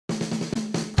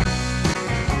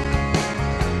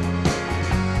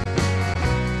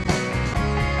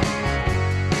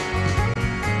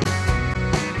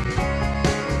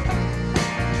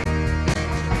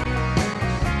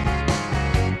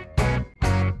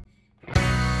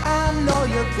know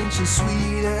you think she's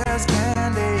sweet as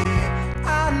candy.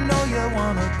 I know you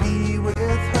wanna be with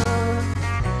her,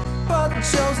 but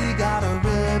Josie got a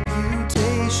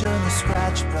reputation, a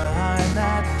scratch behind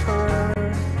that purr.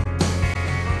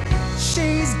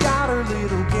 She's got her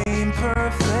little game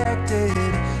perfected.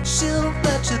 She'll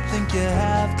let you think you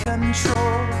have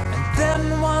control, and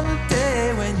then one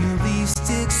day when you least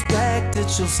expect it,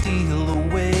 she'll steal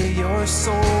away your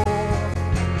soul.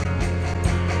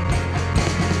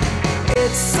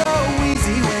 It's so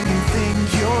easy when you think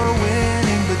you're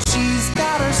winning, but she's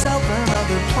got herself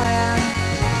another plan.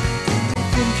 You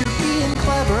think you're being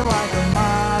clever like a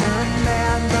modern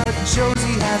man, but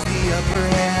Josie has the upper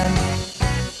hand.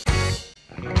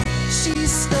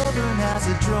 She's stubborn as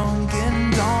a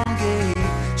drunken donkey.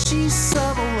 She's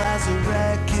subtle as a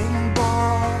wrecking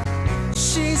ball.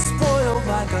 She's spoiled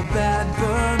like a bad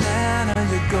banana.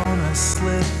 You're gonna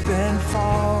slip and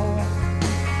fall.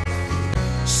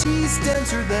 She's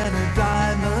denser than a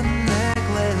diamond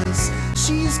necklace.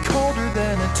 She's colder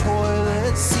than a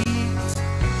toilet seat.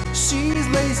 She's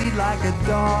lazy like a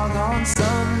dog on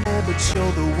Sunday, but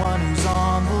you're the one who's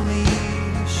on the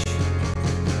leash.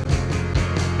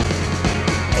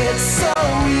 It's so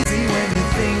easy when you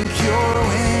think you're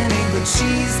winning, but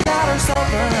she's got herself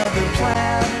another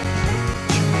plan.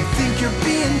 You may think you're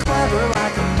being clever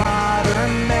like a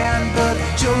modern man, but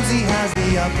Josie has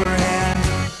the upper hand.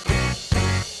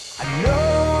 I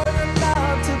know you're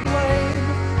not to blame,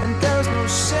 and there's no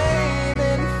shame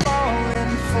in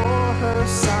falling for her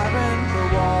siren, but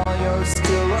while you're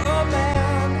still a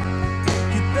man,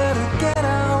 you better get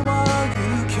out while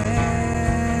you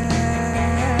can.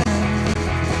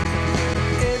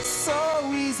 It's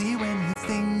so easy when you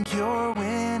think you're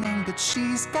winning, but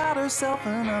she's got herself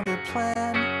another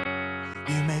plan.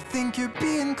 You may think you're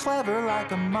being clever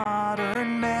like a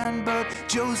modern man, but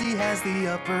Josie has the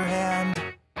upper hand.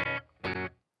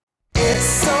 It's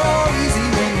so easy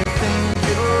when you think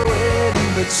you're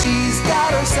winning, but she's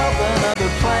got herself another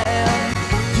plan.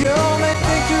 You may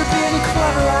think you're being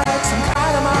clever like some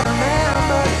kind of modern man,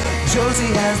 but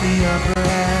Josie has the upper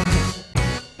hand.